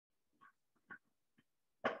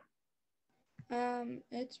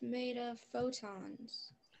It's made of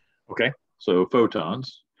photons. Okay, so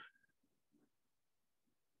photons.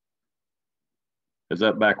 Is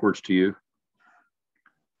that backwards to you?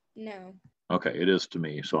 No. Okay, it is to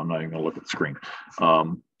me, so I'm not even going to look at the screen.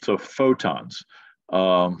 So photons.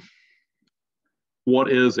 What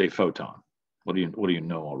is a photon? What do you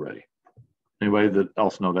know already? Anybody that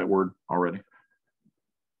else know that word already?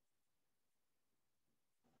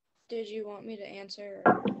 Did you want me to answer?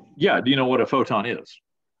 Yeah. Do you know what a photon is?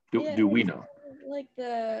 Do we know? Like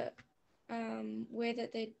the way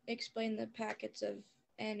that they explain the packets of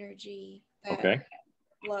energy that Okay.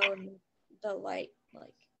 flow in the light,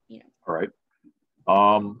 like, All right.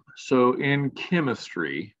 So in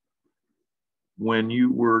chemistry, when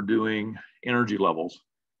you were doing energy levels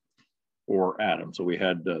or atoms, so we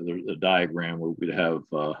had the diagram where we'd have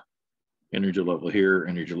energy level here,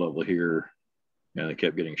 and it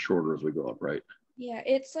kept getting shorter as we go up, right? Yeah,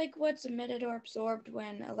 it's like what's emitted or absorbed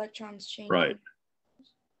when electrons change. Right.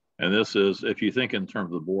 And this is, if you think in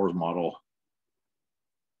terms of the Bohr's model,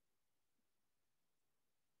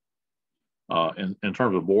 in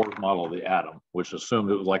terms of Bohr's model of the atom, which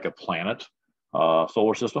assumed it was like a planet,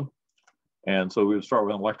 solar system. And so we would start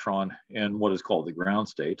with an electron in what is called the ground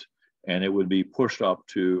state, and it would be pushed up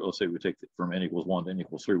to, let's say we take it from n equals 1 to n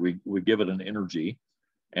equals 3. We give it an energy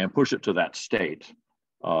and push it to that state.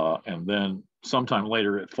 And then sometime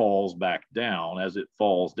later, it falls back down. As it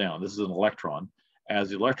falls down, this is an electron. As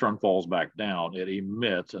the electron falls back down, it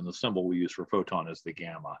emits, and the symbol we use for photon is the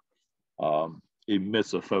gamma.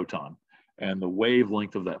 Emits a photon. And the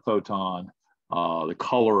wavelength of that photon, the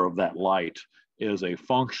color of that light, is a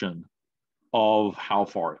function of how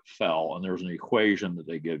far it fell. And there's an equation that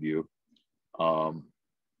they give you. And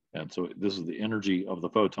so this is the energy of the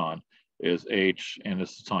photon is H, and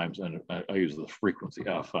this is times, and I use the frequency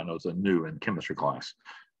F. I know it's a new in chemistry class.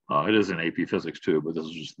 It is in AP physics too, but this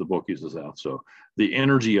is just the book uses F. So the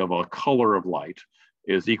energy of a color of light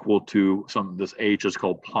is equal to this H is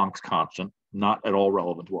called Planck's constant, not at all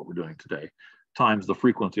relevant to what we're doing today, times the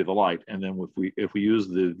frequency of the light. And then if we use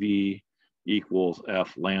the V equals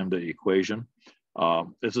F lambda equation,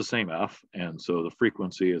 it's the same F. And so the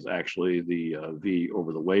frequency is actually the V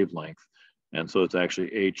over the wavelength. And so it's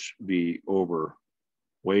actually HV over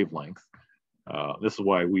wavelength. This is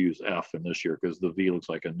why we use F in this year, because the V looks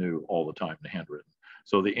like a nu all the time in the handwritten.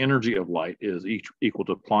 So the energy of light is equal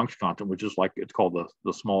to Planck's constant, which is like, it's called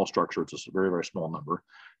the small structure. It's a very, very small number,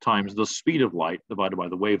 times the speed of light divided by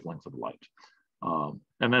the wavelength of light.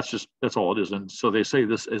 And that's all it is. And so they say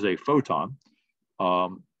this is a photon.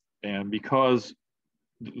 And because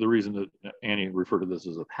the reason that Annie referred to this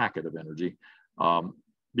as a packet of energy,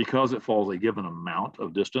 because it falls a given amount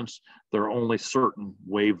of distance, there are only certain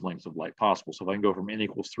wavelengths of light possible. So if I can go from n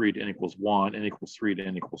equals 3 to n equals 1, n equals 3 to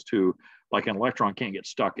n equals 2, like an electron can't get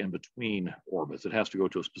stuck in between orbits. It has to go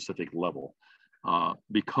to a specific level.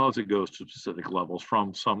 Because it goes to specific levels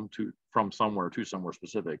from somewhere to somewhere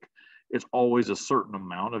specific, it's always a certain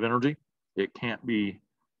amount of energy. It can't be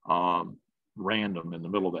random in the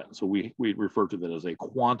middle of that. So we refer to that as a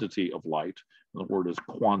quantity of light. The word is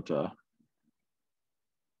quanta,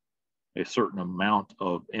 a certain amount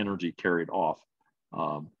of energy carried off.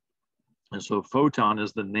 And so photon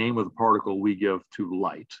is the name of the particle we give to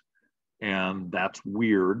light. And that's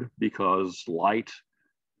weird because light,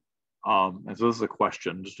 and so this is a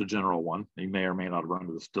question, just a general one. You may or may not run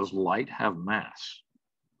into this. Does light have mass?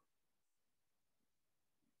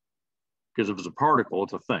 Because if it's a particle,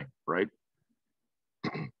 it's a thing, right?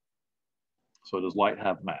 So does light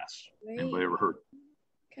have mass? Anybody ever heard?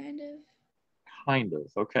 Kind of. Kind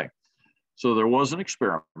of, okay. So there was an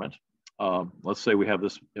experiment. Let's say we have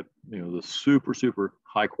this, the super, super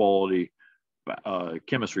high quality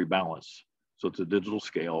chemistry balance. So it's a digital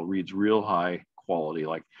scale, reads real high quality,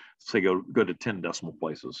 like say go to 10 decimal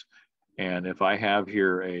places. And if I have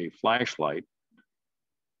here a flashlight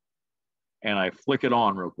and I flick it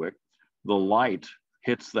on real quick, the light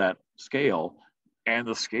hits that scale and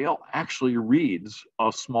the scale actually reads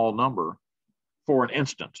a small number for an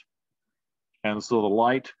instant. And so the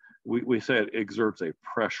light, we say it exerts a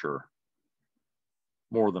pressure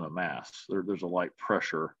more than a mass. There's a light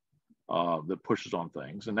pressure that pushes on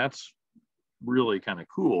things. And that's really kind of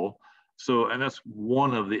cool. So, and that's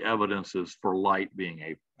one of the evidences for light being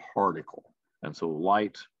a particle. And so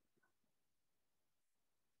light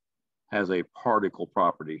has a particle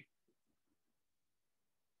property.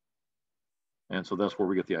 And so that's where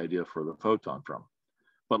we get the idea for the photon from.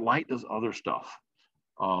 But light does other stuff.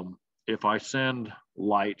 If I send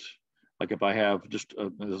light, like if I have just,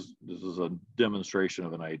 this is a demonstration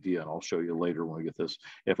of an idea, and I'll show you later when we get this.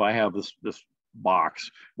 If I have this box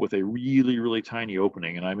with a really, really tiny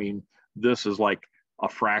opening. And I mean, this is like a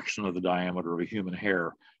fraction of the diameter of a human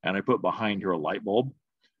hair. And I put behind here a light bulb.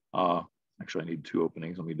 Actually, I need two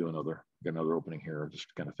openings. Let me do get another opening here, just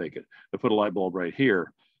to kind of fake it. I put a light bulb right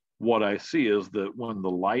here. What I see is that when the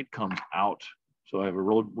light comes out, so I have a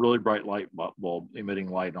really, really bright light bulb emitting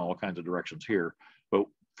light in all kinds of directions here, but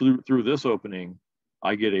through this opening,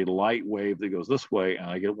 I get a light wave that goes this way, and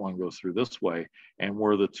I get one goes through this way. And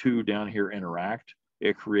where the two down here interact,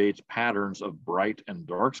 it creates patterns of bright and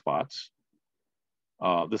dark spots.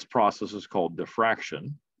 This process is called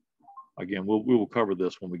diffraction. Again, we will cover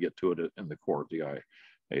this when we get to it in the course, D-I-A-C-T-I-O-N,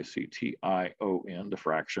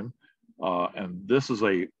 diffraction. And this is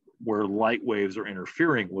where light waves are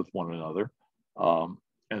interfering with one another. And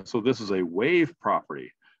so this is a wave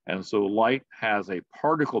property. And so light has a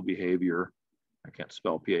particle behavior. I can't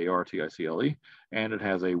spell P-A-R-T-I-C-L-E, and it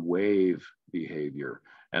has a wave behavior.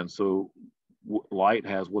 And so light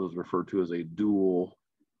has what is referred to as a dual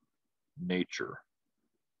nature.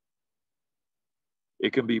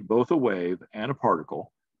 It can be both a wave and a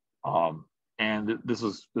particle. And this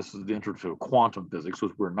is the intro to quantum physics,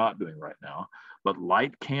 which we're not doing right now. But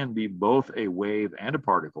light can be both a wave and a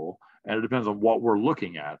particle, and it depends on what we're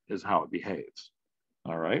looking at is how it behaves.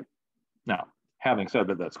 All right. Now, having said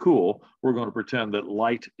that, that's cool. We're going to pretend that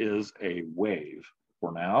light is a wave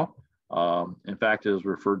for now. In fact, it is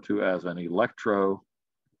referred to as an electromagnetic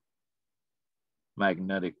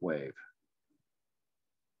wave.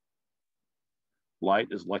 Light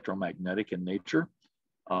is electromagnetic in nature.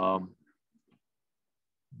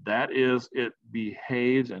 That is, it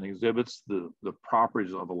behaves and exhibits the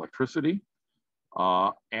properties of electricity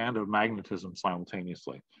and of magnetism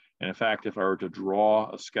simultaneously. And in fact, if I were to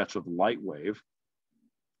draw a sketch of light wave,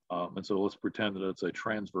 and so let's pretend that it's a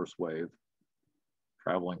transverse wave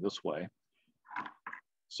traveling this way.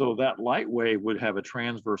 So that light wave would have a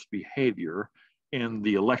transverse behavior in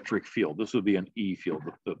the electric field. This would be an E field.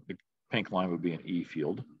 The pink line would be an E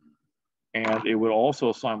field. And it would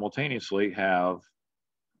also simultaneously have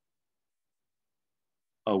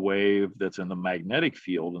a wave that's in the magnetic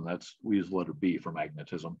field, and we use the letter B for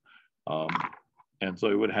magnetism. And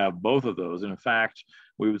so it would have both of those. And in fact,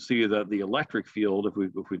 we would see that the electric field, if we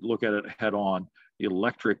look at it head on, the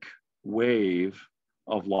electric wave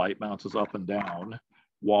of light bounces up and down,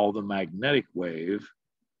 while the magnetic wave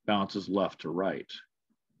bounces left to right.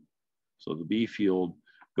 So the B field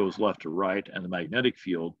goes left to right, and the magnetic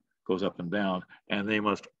field goes up and down, and they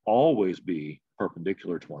must always be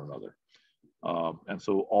perpendicular to one another. And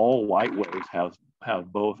so all light waves have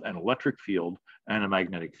both an electric field and a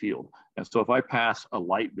magnetic field. And so if I pass a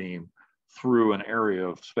light beam through an area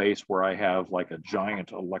of space where I have like a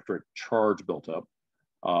giant electric charge built up,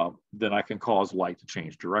 then I can cause light to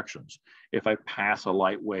change directions. If I pass a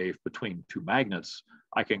light wave between two magnets,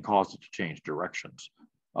 I can cause it to change directions.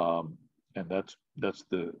 And that's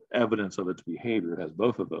the evidence of its behavior. It has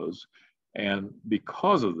both of those. And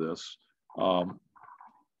because of this,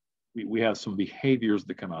 we have some behaviors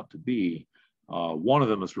that come out to be. One of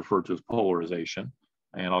them is referred to as polarization.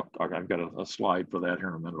 And I've got a slide for that here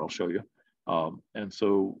in a minute. I'll show you. And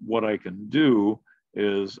so what I can do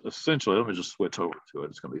is essentially, let me just switch over to it.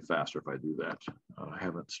 It's going to be faster if I do that. I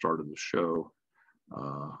haven't started the show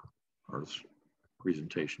or this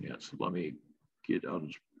presentation yet. So let me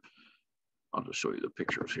I'll just show you the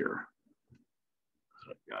pictures here.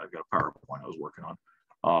 I've got a PowerPoint I was working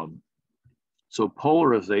on. So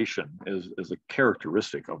polarization is a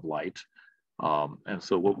characteristic of light. And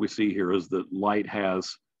so what we see here is that light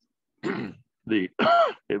has it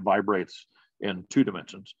vibrates in two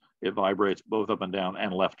dimensions. It vibrates both up and down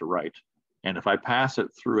and left to right. And if I pass it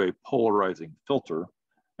through a polarizing filter,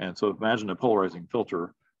 and so imagine a polarizing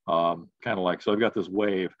filter, kind of like, so I've got this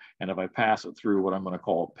wave, and if I pass it through what I'm going to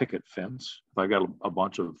call a picket fence, if I've got a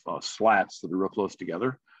bunch of slats that are real close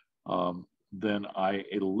together, then I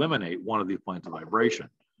eliminate one of the planes of vibration.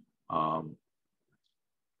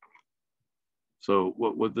 So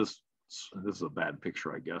what this is a bad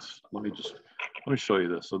picture, I guess. Let me show you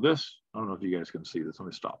this. So this, I don't know if you guys can see this. Let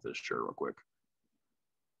me stop this share real quick.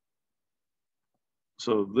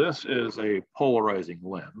 So this is a polarizing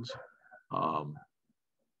lens.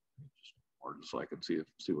 Just so I can see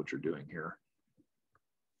what you're doing here,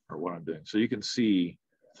 or what I'm doing. So you can see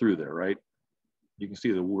through there, right? You can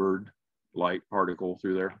see the word light particle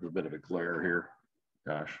through there. There's a bit of a glare here.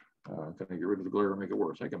 Gosh, can I get rid of the glare or make it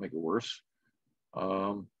worse? I can make it worse.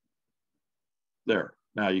 There,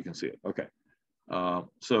 now you can see it. Okay.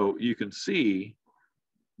 So you can see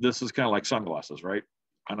this is kind of like sunglasses, right?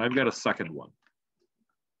 And I've got a second one.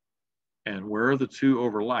 And where the two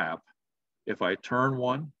overlap, if I turn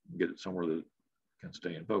one, get it somewhere that can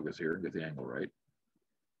stay in focus here and get the angle right.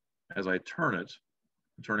 As I turn it,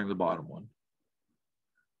 I'm turning the bottom one,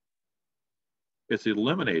 it's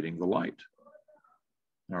eliminating the light.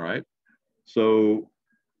 All right. So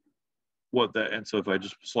and so if I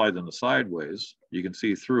just slide them sideways, you can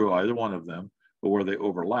see through either one of them, but where they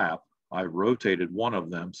overlap, I rotated one of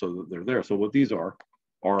them so that they're there. So what these are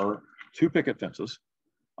two picket fences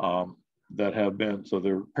that have been, so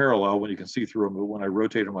they're parallel when you can see through them, but when I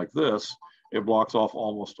rotate them like this, it blocks off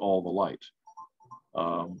almost all the light.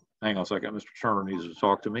 Hang on a second, Mr. Turner needs to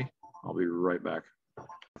talk to me. I'll be right back.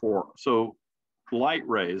 So light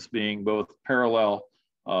rays being both parallel,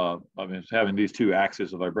 having these two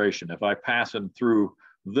axes of vibration. If I pass them through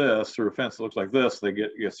a fence that looks like this, they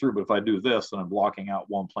get through. But if I do this, then I'm blocking out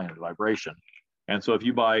one plane of vibration. And so if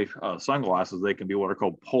you buy sunglasses, they can be what are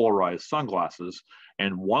called polarized sunglasses.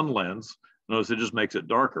 And one lens, notice it just makes it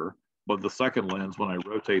darker. But the second lens, when I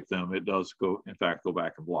rotate them, it does go back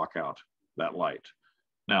and block out that light.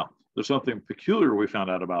 Now, there's something peculiar we found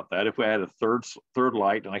out about that. If we had a third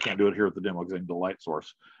light, and I can't do it here at the demo because I need the light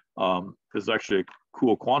source, it's actually a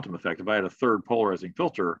cool quantum effect. If I had a third polarizing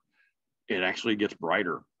filter, it actually gets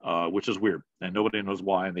brighter, which is weird. And nobody knows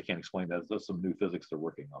why, and they can't explain that. That's some new physics they're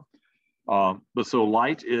working on. But so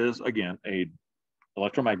light is, again, a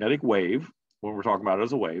electromagnetic wave. When we're talking about it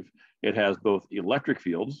as a wave, it has both electric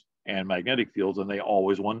fields and magnetic fields, and they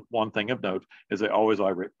always, one thing of note is they always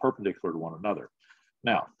vibrate perpendicular to one another.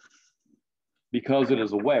 Now, because it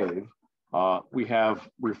is a wave, we have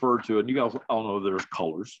referred to, and you guys all know there's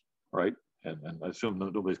colors, right? And I assume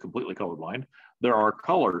that nobody's completely colorblind. There are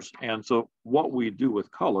colors. And so what we do with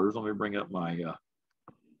colors, let me bring up my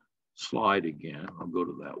slide again. I'll go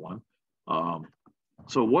to that one.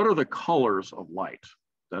 So what are the colors of light?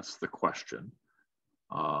 That's the question.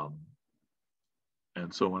 And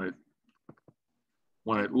so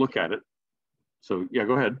when I look at it, so yeah,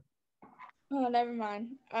 go ahead. Oh, never mind.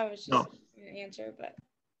 I was just going to answer, but.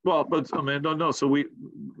 Well, but I mean, no. So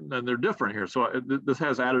and they're different here. So this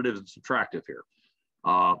has additive and subtractive here.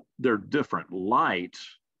 They're different. Light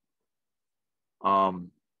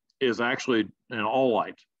is actually, and all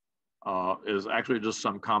light is actually just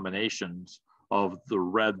some combinations of the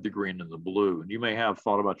red, the green, and the blue. And you may have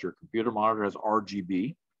thought about your computer monitor as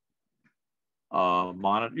RGB.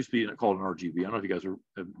 Monitor used to be called an RGB. I don't know if you guys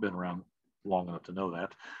have been around long enough to know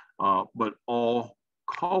that. But all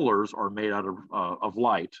colors are made out of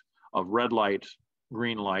light, of red light,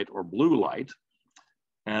 green light, or blue light.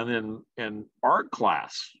 And then in art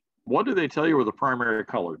class, what do they tell you were the primary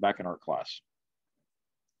colors back in art class?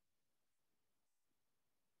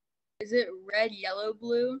 Is it red, yellow,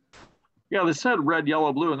 blue? Yeah, they said red,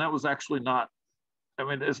 yellow, blue, and that was actually not, I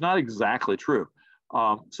mean, it's not exactly true.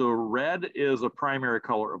 So red is a primary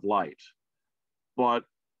color of light, but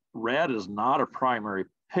red is not a primary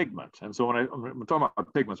pigment. And so when I'm talking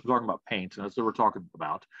about pigments, we're talking about paint, and that's what we're talking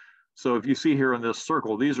about. So if you see here in this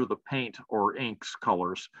circle, these are the paint or inks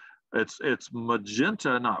colors. It's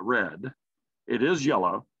magenta, not red. It is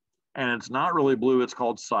yellow, and it's not really blue. It's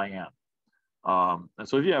called cyan. And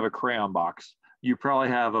so if you have a crayon box, you probably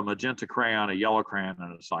have a magenta crayon, a yellow crayon,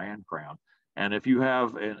 and a cyan crayon. And if you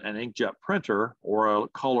have an inkjet printer or a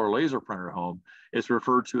color laser printer at home, it's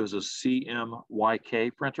referred to as a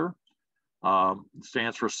CMYK printer. It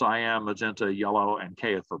stands for cyan, magenta, yellow, and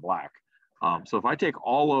K for black. So if I take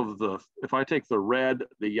if I take the red,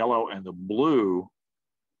 the yellow, and the blue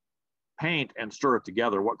paint and stir it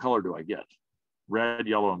together, what color do I get? Red,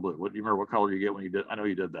 yellow, and blue. What do you remember what color you get when you did? I know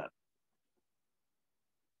you did that.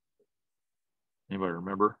 Anybody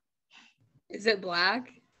remember? Is it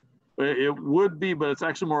black? It would be, but it's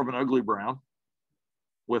actually more of an ugly brown.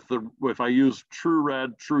 If I use true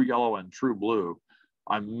red, true yellow, and true blue,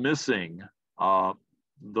 I'm missing the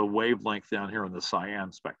wavelength down here in the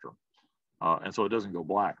cyan spectrum. And so it doesn't go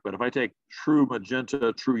black. But if I take true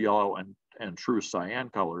magenta, true yellow, and true cyan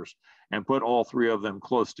colors and put all three of them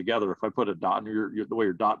close together, if I put a dot, the way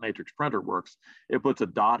your dot matrix printer works, it puts a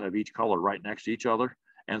dot of each color right next to each other.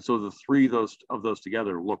 And so the three of those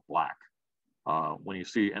together look black when you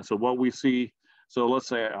see. And so what we see, so let's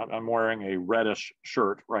say I'm wearing a reddish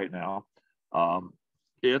shirt right now.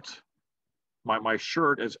 My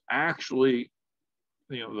shirt is actually,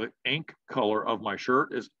 the ink color of my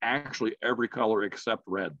shirt is actually every color except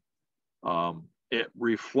red. It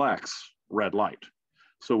reflects red light.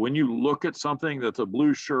 So when you look at something that's a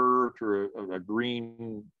blue shirt or a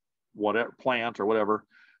green whatever plant or whatever,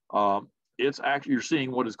 it's actually, you're seeing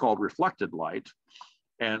what is called reflected light.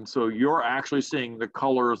 And so you're actually seeing the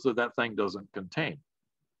colors that thing doesn't contain.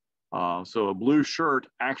 So a blue shirt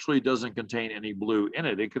actually doesn't contain any blue in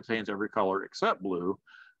it. It contains every color except blue.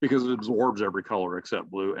 because it absorbs every color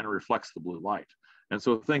except blue and reflects the blue light. And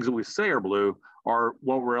so things that we say are blue are,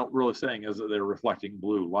 what we're really saying is that they're reflecting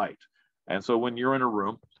blue light. And so when you're in a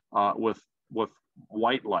room with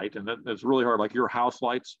white light, and it's really hard, like your house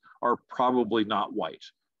lights are probably not white,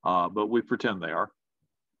 but we pretend they are.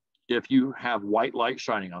 If you have white light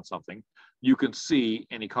shining on something, you can see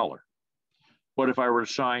any color. But if I were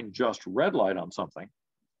to shine just red light on something,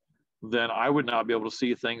 then I would not be able to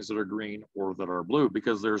see things that are green or that are blue,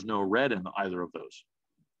 because there's no red in either of those.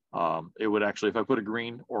 It would actually, if I put a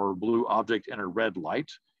green or blue object in a red light,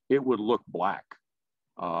 it would look black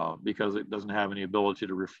because it doesn't have any ability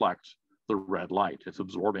to reflect the red light. It's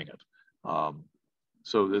absorbing it.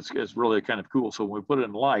 So it's really kind of cool. So when we put it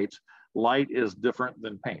in light, light is different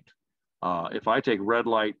than paint. If I take red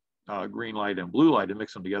light, green light, and blue light and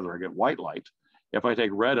mix them together, I get white light. If I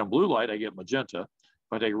take red and blue light, I get magenta.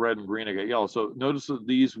 If I take red and green, I get yellow. So notice that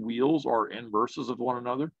these wheels are inverses of one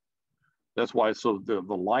another. That's why, so the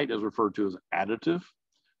light is referred to as additive,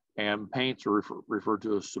 and paints are referred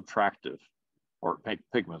to as subtractive, or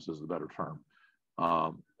pigments is the better term.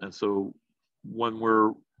 And so when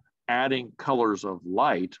we're adding colors of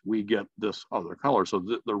light, we get this other color. So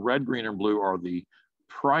the red, green, and blue are the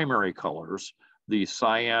primary colors. The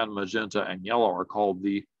cyan, magenta, and yellow are called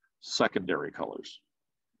the secondary colors,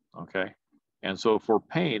 okay? And so for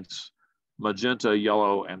paints, magenta,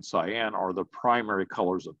 yellow, and cyan are the primary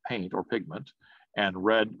colors of paint or pigment, and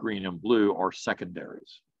red, green, and blue are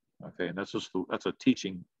secondaries, okay? And that's that's a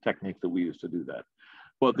teaching technique that we use to do that.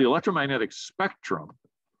 But the electromagnetic spectrum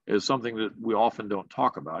is something that we often don't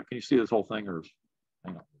talk about. Can you see this whole thing, or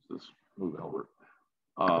hang on, let's move it over.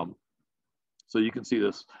 So you can see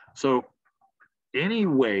this. So any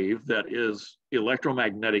wave that is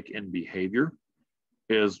electromagnetic in behavior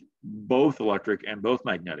is both electric and both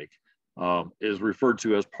magnetic, is referred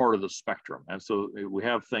to as part of the spectrum. And so we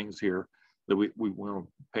have things here that we want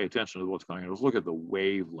to pay attention to what's going on. Let's look at the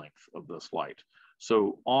wavelength of this light.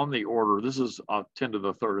 So on the order, this is 10 to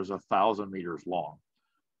the third is 1,000 meters long.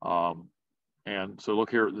 And so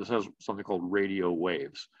look here, this has something called radio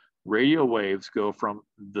waves. Radio waves go from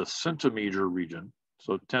the centimeter region,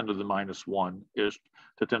 so 10 to the minus 1-ish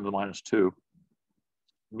to 10 to the minus 2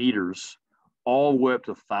 meters, all the way up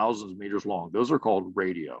to thousands of meters long. Those are called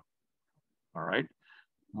radio, all right?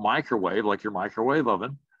 Microwave, like your microwave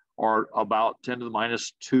oven, are about 10 to the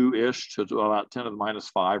minus 2-ish to about 10 to the minus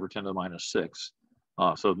 5 or 10 to the minus 6.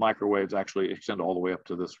 So microwaves actually extend all the way up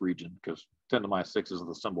to this region, because 10 to the minus 6 is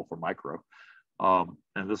the symbol for micro.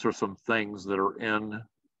 And these are some things that are in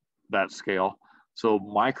that scale. So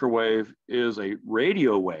microwave is a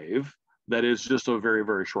radio wave that is just a very,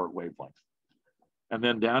 very short wavelength. And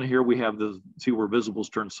then down here we have the, see where visible's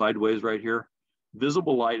turned sideways right here?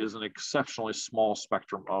 Visible light is an exceptionally small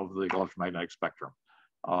spectrum of the electromagnetic spectrum.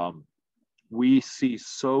 We see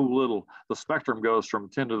so little. The spectrum goes from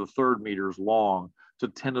 10 to the third meters long to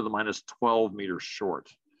 10 to the minus 12 meters short.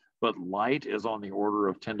 But light is on the order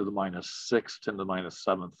of 10 to the minus 6, 10 to the minus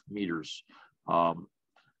 7th meters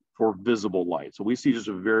for visible light. So we see just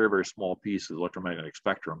a very, very small piece of the electromagnetic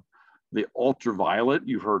spectrum. The ultraviolet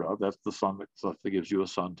you've heard of, that's the sun stuff that gives you a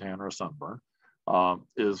suntan or a sunburn,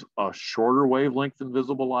 is a shorter wavelength than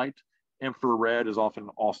visible light. Infrared is often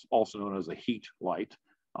also known as a heat light,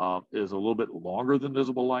 is a little bit longer than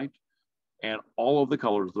visible light. And all of the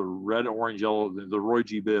colors, the red, orange, yellow, the Roy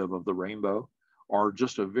G. Biv of the rainbow, are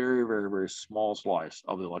just a very, very, very small slice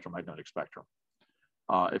of the electromagnetic spectrum.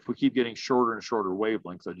 If we keep getting shorter and shorter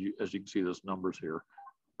wavelengths, as you can see those numbers here,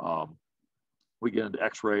 we get into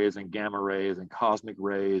X-rays and gamma rays and cosmic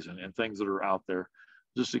rays and things that are out there,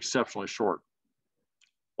 just exceptionally short.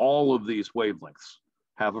 All of these wavelengths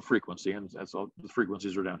have a frequency, and so the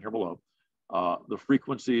frequencies are down here below. The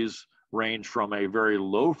frequencies range from a very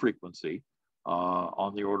low frequency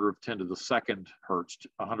on the order of 10 to the second hertz,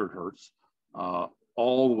 100 hertz,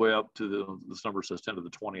 all the way up to this number says 10 to the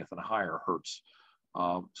 20th and higher hertz.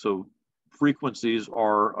 So frequencies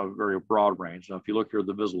are a very broad range. Now, if you look here,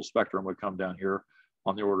 the visible spectrum would come down here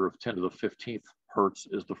on the order of 10 to the 15th hertz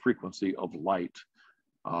is the frequency of light.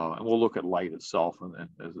 And we'll look at light itself and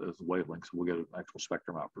as wavelengths. We'll get an actual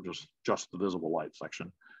spectrum out for just the visible light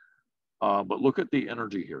section. But look at the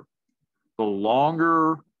energy here. The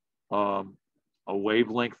longer a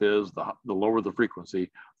wavelength is, the lower the frequency,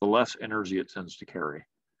 the less energy it tends to carry.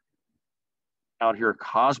 Out here,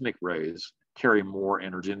 cosmic rays carry more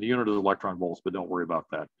energy, and the unit is electron volts, but don't worry about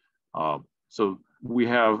that. So we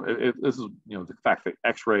have, this is, the fact that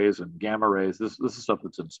X-rays and gamma rays, this is stuff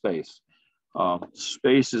that's in space.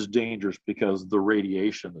 Space is dangerous because the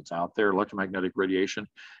radiation that's out there, electromagnetic radiation,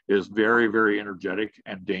 is very, very energetic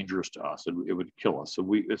and dangerous to us. It would kill us. So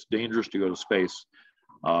it's dangerous to go to space.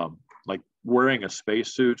 Like wearing a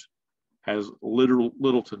spacesuit has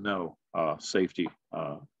little to no safety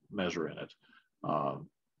measure in it.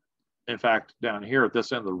 In fact, down here at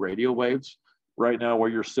this end, the radio waves, right now where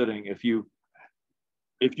you're sitting, if you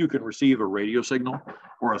can receive a radio signal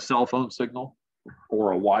or a cell phone signal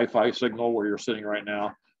or a Wi-Fi signal where you're sitting right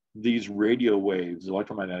now, these radio waves,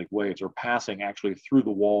 electromagnetic waves, are passing actually through the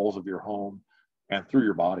walls of your home and through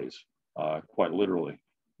your bodies, quite literally.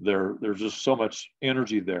 There's just so much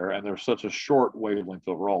energy there, and there's such a short wavelength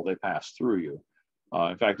overall, they pass through you.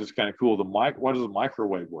 In fact, it's kind of cool. Why does a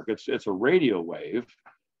microwave work? It's a radio wave,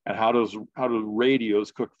 and how do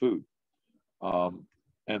radios cook food?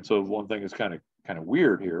 And so one thing is kind of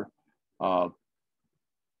weird here.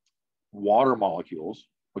 Water molecules,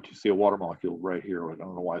 which you see a water molecule right here. I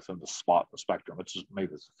don't know why it's in the spot in the spectrum. It's just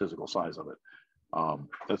maybe it's the physical size of it.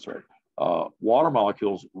 That's right. Water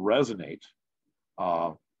molecules resonate,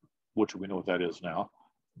 which we know what that is now.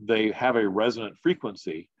 They have a resonant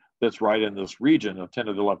frequency that's right in this region of 10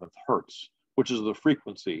 to the 11th hertz, which is the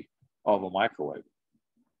frequency of a microwave.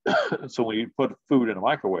 So when you put food in a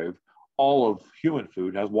microwave, all of human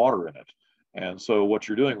food has water in it. And so what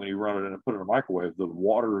you're doing when you run it in and put it in a microwave, the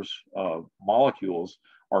water's molecules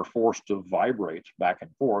are forced to vibrate back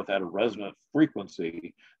and forth at a resonant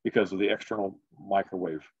frequency because of the external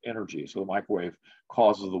microwave energy. So the microwave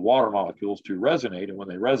causes the water molecules to resonate, and when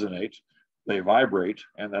they resonate, they vibrate,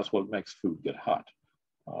 and that's what makes food get hot.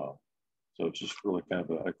 So it's just really kind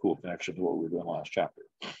of a cool connection to what we were doing last chapter.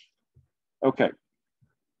 Okay.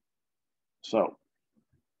 So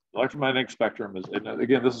electromagnetic spectrum is, and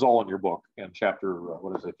again, this is all in your book in chapter,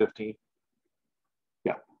 what is it, 15?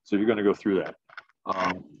 Yeah, so you're going to go through that.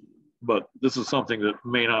 But this is something that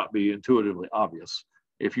may not be intuitively obvious.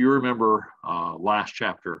 If you remember last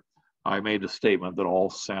chapter, I made a statement that all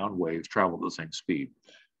sound waves travel at the same speed.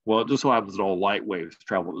 Well, it just so happens that all light waves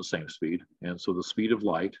travel at the same speed. And so the speed of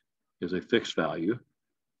light is a fixed value.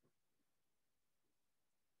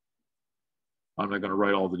 I'm not going to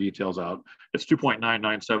write all the details out. It's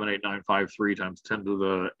 2.9978953 times 10 to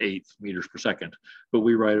the 8th meters per second, but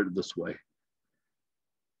we write it this way.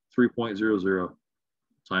 3.00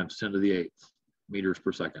 times 10 to the 8th meters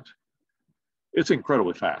per second. It's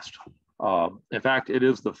incredibly fast. In fact, it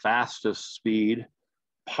is the fastest speed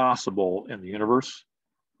possible in the universe.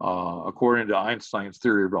 According to Einstein's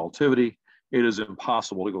theory of relativity, it is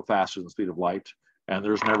impossible to go faster than the speed of light. And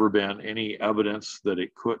there's never been any evidence that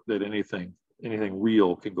anything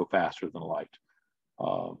real can go faster than light.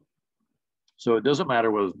 So it doesn't matter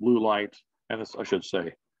whether it's blue light, and this, I should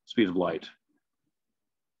say, speed of light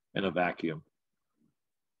in a vacuum.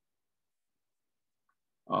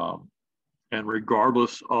 And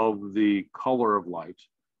regardless of the color of light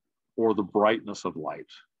or the brightness of light,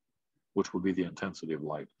 which would be the intensity of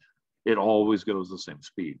light, it always goes the same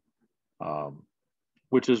speed,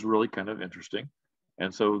 which is really kind of interesting.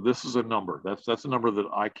 And so this is a number. That's a number that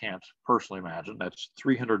I can't personally imagine. That's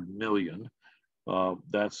 300 million.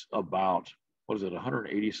 That's about, what is it,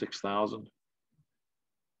 186,000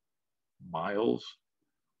 miles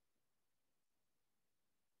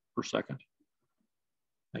per second.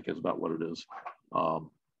 I think is about what it is.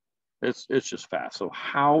 It's just fast. So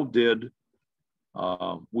how did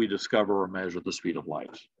we discover or measure the speed of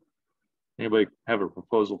light? Anybody have a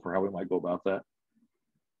proposal for how we might go about that?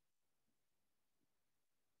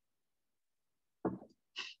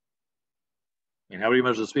 And how do you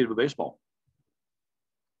measure the speed of a baseball?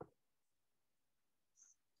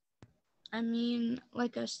 I mean,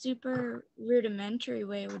 like a super rudimentary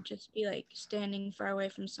way would just be like standing far away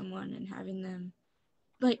from someone and having them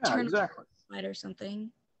like turn exactly. a light or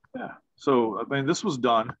something. Yeah. So, I mean, this was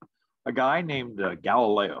done. A guy named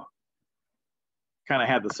Galileo kind of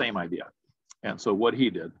had the same idea. And so what he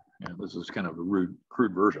did, and this is kind of a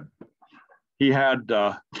crude version, he had,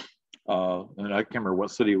 and I can't remember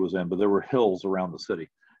what city it was in, but there were hills around the city.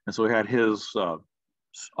 And so he had his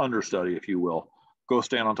understudy, if you will, go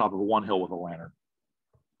stand on top of one hill with a lantern.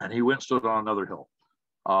 And he went and stood on another hill.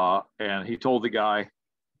 And he told the guy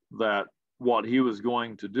that what he was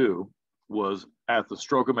going to do was at the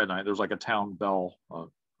stroke of midnight, there's like a town bell,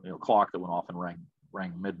 clock that went off and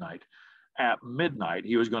rang midnight. At midnight,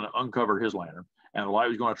 he was going to uncover his lantern, and the light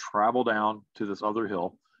was going to travel down to this other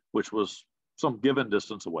hill, which was some given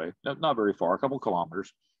distance away, not very far, a couple of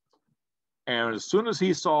kilometers. And as soon as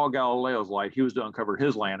he saw Galileo's light, he was to uncover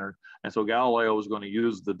his lantern. And so Galileo was going to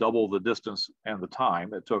use double the distance and the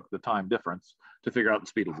time, it took the time difference to figure out the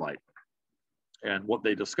speed of light. And what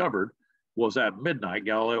they discovered was at midnight,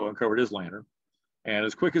 Galileo uncovered his lantern, and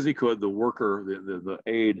as quick as he could, the worker, the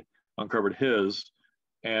aide, uncovered his,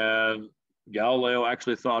 and Galileo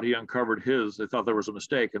actually thought he uncovered his. They thought there was a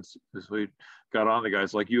mistake, and so he got on the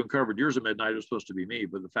guys like, you uncovered yours at midnight, it was supposed to be me.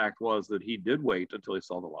 But the fact was that he did wait until he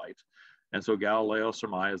saw the light, and so Galileo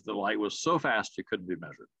surmised the light was so fast it couldn't be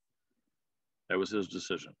measured. That was his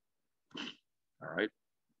decision. All right.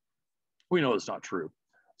 We know it's not true.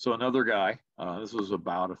 So another guy, this was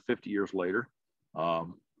about 50 years later.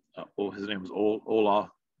 His name was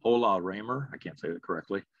Ola Raymer. I can't say it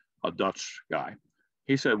correctly. A Dutch guy.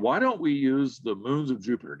 He said, why don't we use the moons of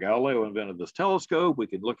Jupiter? Galileo invented this telescope. We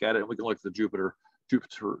can look at it and we can look at the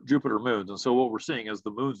Jupiter moons. And so what we're seeing is the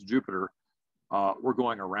moons of Jupiter were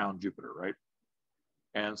going around Jupiter, right?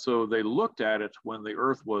 And so they looked at it when the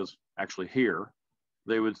Earth was actually here.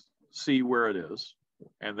 They would see where it is,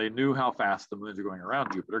 and they knew how fast the moons are going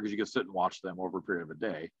around Jupiter because you could sit and watch them over a period of a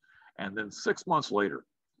day. And then 6 months later,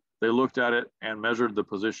 they looked at it and measured the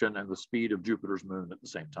position and the speed of Jupiter's moon at the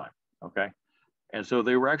same time, okay? And so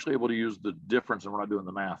they were actually able to use the difference, and we're not doing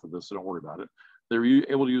the math of this, so don't worry about it. They were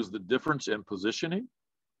able to use the difference in positioning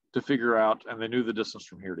to figure out, and they knew the distance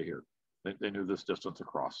from here to here. They knew this distance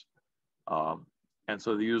across. And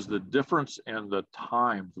so they used the difference in the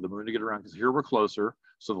time for the moon to get around, because here we're closer,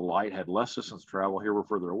 so the light had less distance to travel, here we're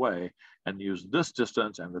further away, and used this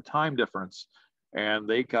distance and the time difference, and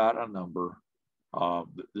they got a number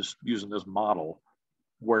using this model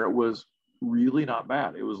where it was really not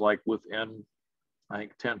bad. It was like within, I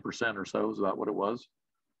think 10% or so is about what it was,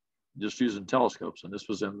 just using telescopes, and this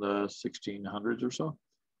was in the 1600s or so.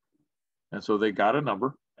 And so they got a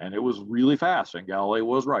number, and it was really fast. And Galileo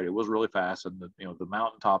was right; it was really fast. And the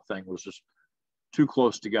mountaintop thing was just too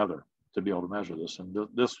close together to be able to measure this. And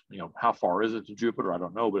this, how far is it to Jupiter? I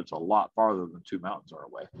don't know, but it's a lot farther than two mountains are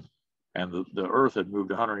away. And the Earth had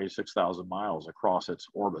moved 186,000 miles across its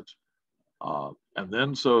orbit. And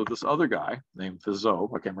then so this other guy named Fizeau,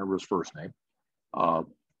 I can't remember his first name,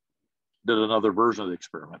 did another version of the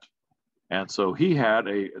experiment. And so he had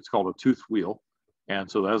it's called a toothed wheel. And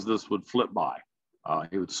so as this would flip by,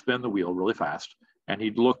 he would spin the wheel really fast, and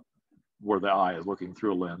he'd look where the eye is looking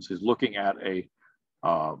through a lens. He's looking at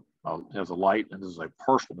has a light, and this is a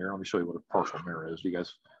partial mirror. Let me show you what a partial mirror is. You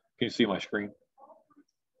guys, can you see my screen?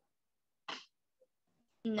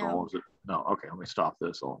 No. Oh, is it? No. Okay, let me stop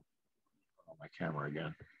this. I'll on my camera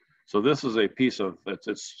again. So this is a piece of,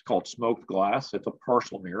 it's called smoked glass. It's a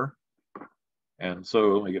partial mirror. And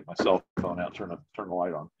so let me get my cell phone out, turn the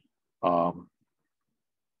light on.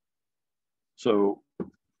 So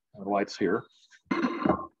the light's here.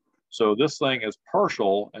 So this thing is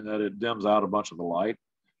partial in that it dims out a bunch of the light.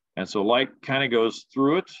 And so light kind of goes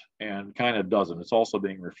through it and kind of doesn't. It's also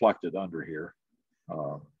being reflected under here. I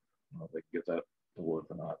don't know if they can get that to work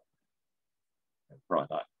or not. Probably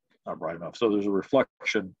not bright enough. So there's a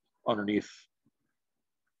reflection underneath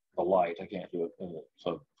the light. I can't do it.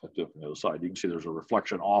 So I have to do it from the other side. You can see there's a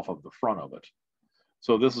reflection off of the front of it.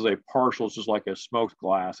 So this is a partial, it's just like a smoked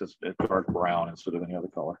glass. It's dark brown instead of any other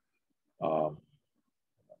color. Turn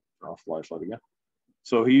off the flashlight again.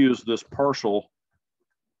 So he used this partial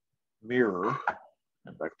mirror,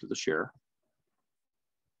 and back to the share.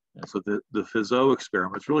 And so the Fizeau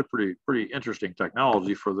experiment is really pretty interesting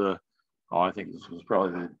technology for the, I think this was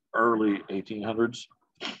probably the early 1800s.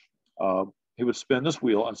 He would spin this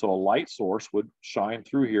wheel, and so a light source would shine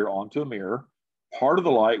through here onto a mirror. Part of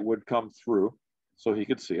the light would come through, so he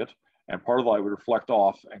could see it, and part of the light would reflect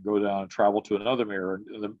off and go down and travel to another mirror.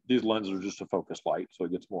 And these lenses are just a focus light, so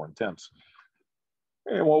it gets more intense.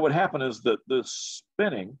 And what would happen is that the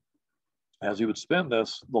spinning, as he would spin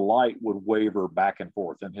this, the light would waver back and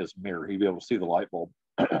forth in his mirror. He'd be able to see the light bulb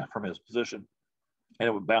from his position, and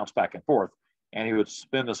it would bounce back and forth. And he would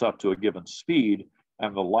spin this up to a given speed,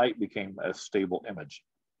 and the light became a stable image.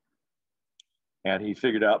 And he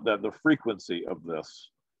figured out that the frequency of this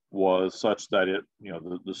was such that it,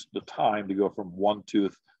 the time to go from one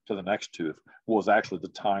tooth to the next tooth was actually the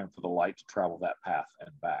time for the light to travel that path and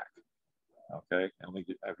back. Okay, and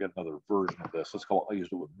I've got another version of this. I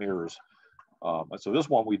used it with mirrors. And so this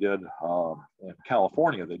one we did in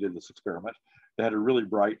California. They did this experiment. They had a really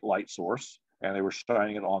bright light source, and they were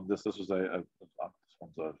shining it on this. This was an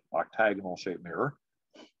octagonal shaped mirror.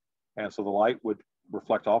 And so the light would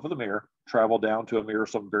reflect off of the mirror, travel down to a mirror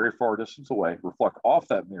some very far distance away, reflect off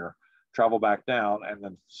that mirror, travel back down, and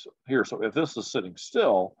then here. So if this is sitting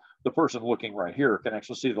still, the person looking right here can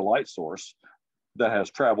actually see the light source that has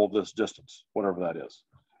traveled this distance, whatever that is.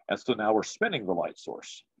 And so now we're spinning the light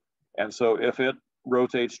source. And so if it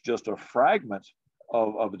rotates just a fragment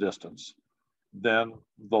of a distance, then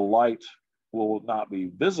the light will not be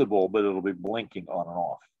visible, but it'll be blinking on and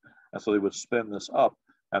off. And so they would spin this up,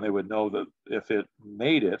 and they would know that if it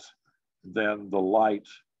made it, then the light,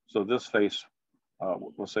 so this face,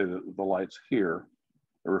 let's say that the light's here,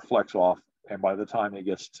 it reflects off, and by the time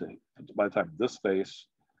this face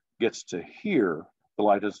gets to here, the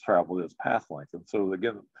light has traveled its path length. And so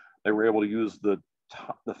again, they were able to use the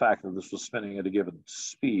fact that this was spinning at a given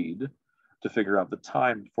speed to figure out the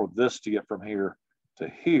time for this to get from here to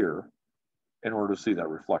here in order to see that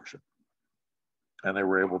reflection. And they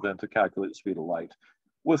were able then to calculate the speed of light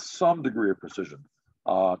with some degree of precision.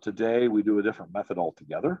 Today, we do a different method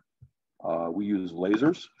altogether. We use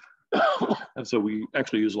lasers. And so we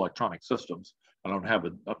actually use electronic systems. I don't have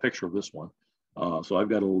a picture of this one. So I've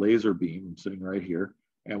got a laser beam sitting right here.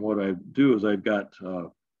 And what I do is I've got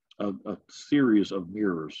a series of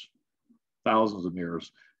mirrors, thousands of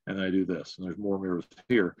mirrors, and then I do this, and there's more mirrors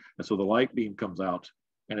here. And so the light beam comes out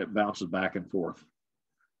and it bounces back and forth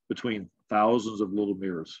between thousands of little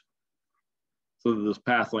mirrors so that this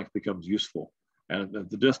path length becomes useful. And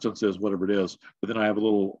the distance is whatever it is. But then I have a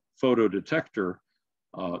little photo detector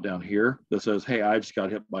down here that says, hey, I just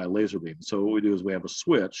got hit by a laser beam. So what we do is we have a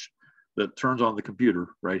switch that turns on the computer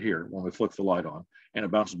right here when we flick the light on, and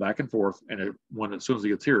it bounces back and forth. And as soon as it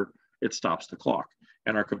gets here, it stops the clock.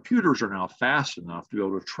 And our computers are now fast enough to be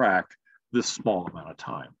able to track this small amount of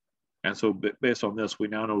time. And so based on this, we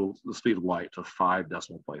now know the speed of light to 5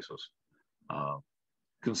 decimal places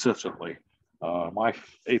consistently. My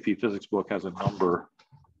AP physics book has a number.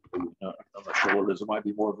 I'm not sure what it is. It might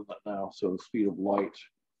be more than that now. So the speed of light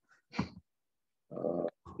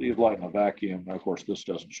in a vacuum. And of course, this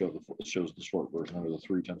doesn't show it shows the short version of the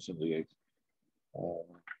 3/10⁸.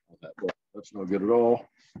 That book. That's no good at all.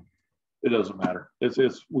 It doesn't matter.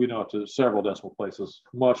 We know it's to several decimal places,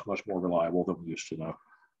 much more reliable than we used to know.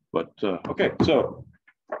 But okay, so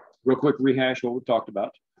real quick rehash what we talked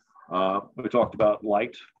about. We talked about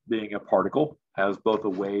light being a particle, has both a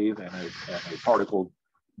wave and a particle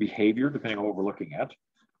behavior depending on what we're looking at.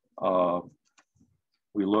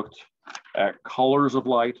 We looked at colors of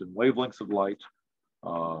light and wavelengths of light,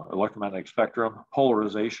 electromagnetic spectrum,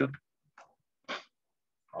 polarization.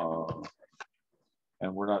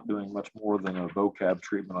 And we're not doing much more than a vocab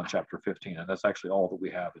treatment on chapter 15. And that's actually all that we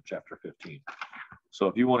have in chapter 15. So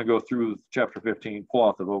if you want to go through chapter 15, pull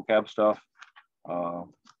out the vocab stuff.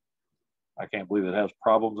 I can't believe it has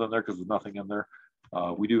problems in there because there's nothing in there.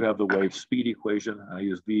 We do have the wave speed equation. I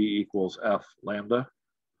use V equals F lambda.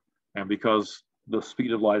 And because the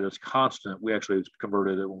speed of light is constant, we actually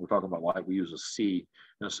converted it when we're talking about light, we use a C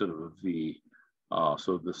instead of a V.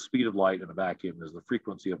 So the speed of light in a vacuum is the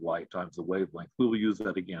frequency of light times the wavelength. We will use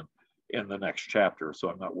that again in the next chapter. So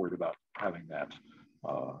I'm not worried about having that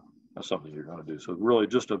as something you're going to do. So really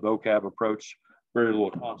just a vocab approach, very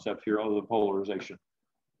little concept here other than polarization.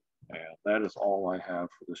 And that is all I have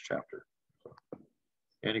for this chapter.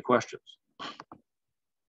 Any questions?